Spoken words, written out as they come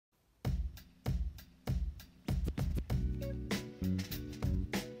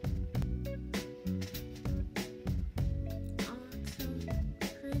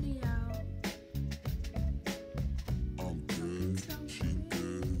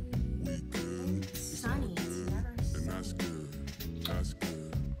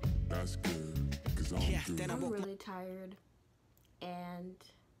I'm really tired,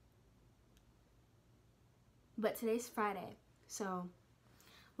 but today's Friday, so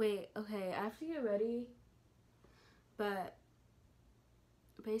wait, okay, I have to get ready, but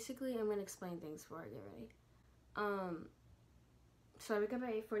basically I'm gonna explain things before I get ready. So I wake up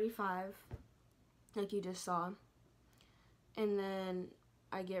at 8:45, like you just saw, and then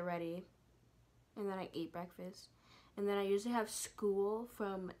I get ready, and then I eat breakfast, and then I usually have school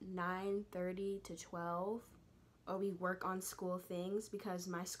from 9:30 to 12, or we work on school things, because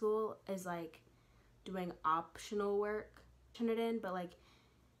my school is like doing optional work, turn it in, but like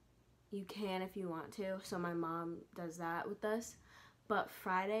you can if you want to, so my mom does that with us. But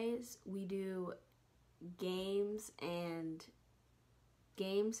Fridays we do games and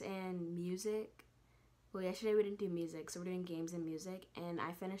music. Well, yesterday we didn't do music, so we're doing games and music, and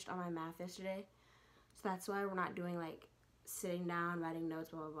I finished all my math yesterday, so that's why we're not doing like sitting down, writing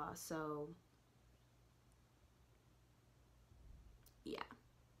notes, blah blah blah. So yeah,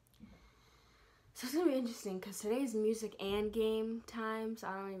 so it's gonna be interesting because today's music and game time, so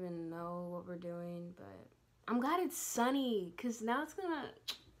I don't even know what we're doing, but I'm glad it's sunny because now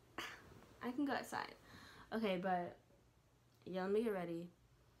I can go outside. Okay, but yeah, let me get ready.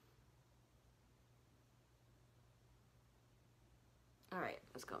 All right,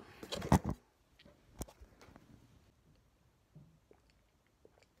 let's go.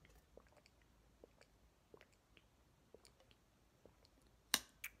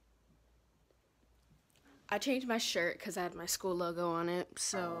 I changed my shirt because I had my school logo on it,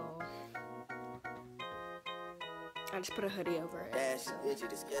 so I just put a hoodie over it. So.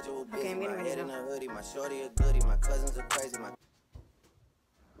 Okay, I'm getting ready to go. My shorty a goodie, my cousins are crazy.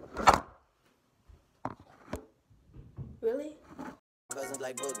 Really? Cousins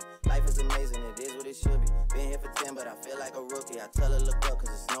like Boogie. Life is amazing, it is what it should be. Been here for 10, but I feel like a rookie. I tell her look up, cause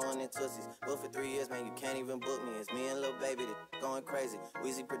it's snowing in Tootsies. But for 3 years, man, you can't even book me. It's me and Lil Baby that going crazy.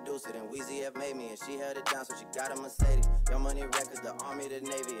 Weezy produced it, and Weezy have made me. And she held it down, so she got a Mercedes. Your Money Records, the Army, the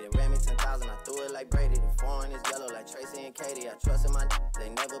Navy. They ran me 10,000, I threw it like Brady. The foreign is yellow like Tracy and Katie. I trust in my they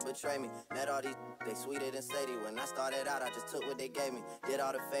never betray me. Met all these, they sweeter than Sadie. When I started out, I just took what they gave me. Did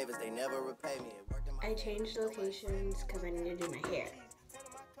all the favors, they never repay me. It worked in my I changed locations because I need to do my hair.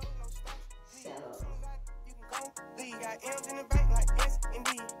 So got M's in the bank like yes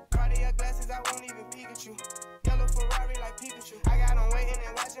indeed. Cartier glasses, I won't even Pikachu. Yellow Ferrari like Pikachu. I got him waiting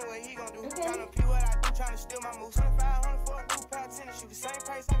and watching what he gon' do. Tryna pee what I do, tryna steal my moves. 2500 for a new pair of tennis shoes. The same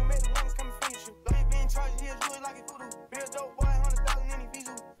price I can make the youngest come and finish you. Don't even charge, he'll do it like a voodoo. Real dope boy, 100,000 in his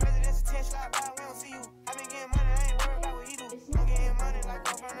visa. President's attention, slide by, we don't see you. I been getting money, I ain't worried about what he do. I'm getting money like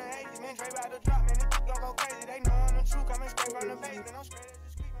I'm from the 80s. Man, Dre about to drop, man, this gon' go crazy. They know I'm the truth, coming straight from the basement. I'm straight as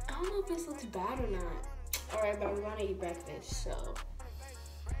the street. I don't know if this looks bad or not. Alright, but we want to eat breakfast, so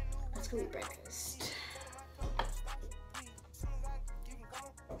let's go eat breakfast.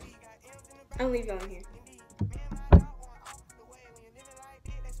 I'll leave y'all in here.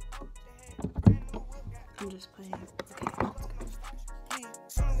 I'm just playing. Okay.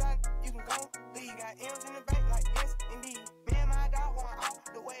 Soon as you can go, you got M's in the bank like yes, indeed. Me and my dog going all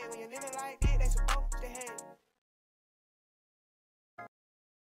the way. When you're living like this, they supposed to have.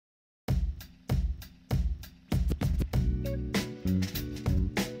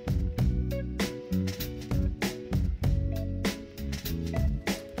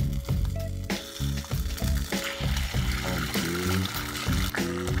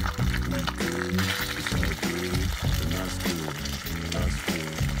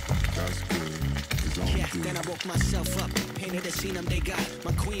 Then I woke myself up, painted the scene they got.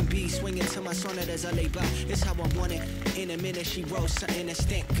 My queen bee swinging to my sonnet as I lay by. It's how I want it. In a minute she rose something that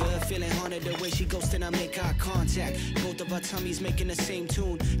stink good. Feeling haunted the way she goes, then I make eye contact. Both of our tummies making the same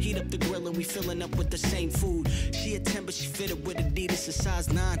tune. Heat up the grill and we filling up with the same food. She a 10 but she fitted with Adidas a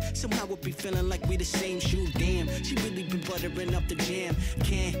size 9. Somehow it be feeling like we the same shoe. Damn, she really been buttering up the jam.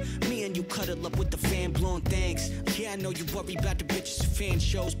 Can me and you cuddle up with the fan blowing thanks. Yeah, I know you worry about the bitches fan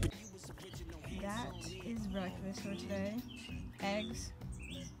shows, but that is breakfast for today. Eggs,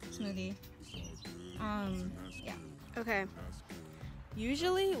 smoothie. Yeah. Okay.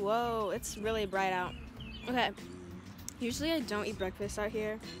 Usually, whoa, it's really bright out. Okay. Usually I don't eat breakfast out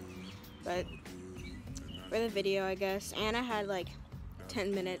here, but for the video, I guess. And I had like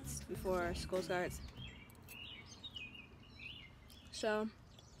 10 minutes before school starts. So,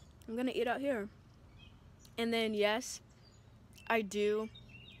 I'm gonna eat out here. And then, yes, I do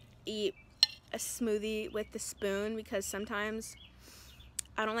eat a smoothie with the spoon because sometimes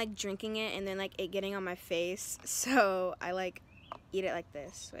I don't like drinking it and then like it getting on my face, so I like eat it like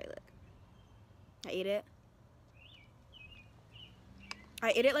this. Wait, look. I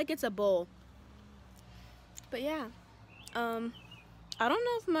eat it like it's a bowl. But yeah, I don't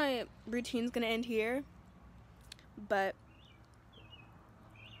know if my routine's gonna end here, but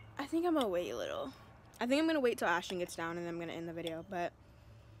I think I'm gonna wait a little. I think I'm gonna wait till Ashton gets down and then I'm gonna end the video. But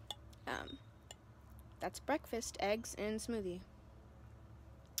that's breakfast, eggs and smoothie.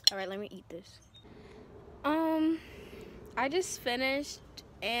 All right, let me eat this. I just finished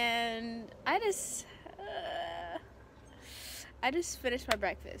and I just finished my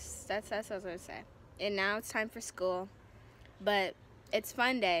breakfast. That's what I was gonna say. And now it's time for school, but it's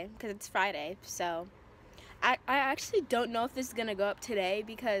fun day because it's Friday. So I actually don't know if this is gonna go up today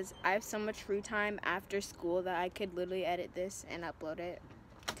because I have so much free time after school that I could literally edit this and upload it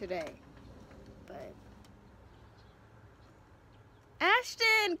today. But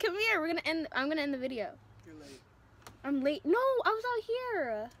Ashton, come here. I'm gonna end the video. You're late. I'm late. No, I was out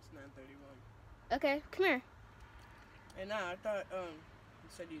here. It's 9:31. Okay, come here. And nah, I thought you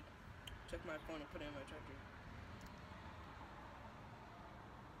said you took my phone and put it in my charger.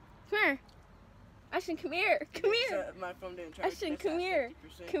 Come here. Ashton, come here. Come here. So my phone didn't charge. Ashton, That's come at here.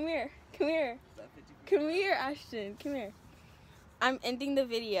 50%. Come here. Come here. That's at 50%. Come here, Ashton. Come here. I'm ending the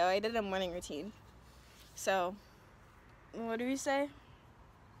video. I did a morning routine. So, what do we say?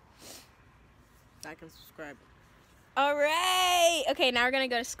 Like and subscribe. All right. Okay, now we're gonna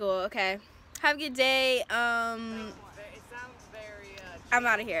go to school. Okay. Have a good day. It sounds very. I'm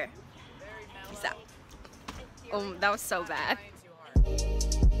out of here. Very mellow. Peace out. Oh, that was so bad.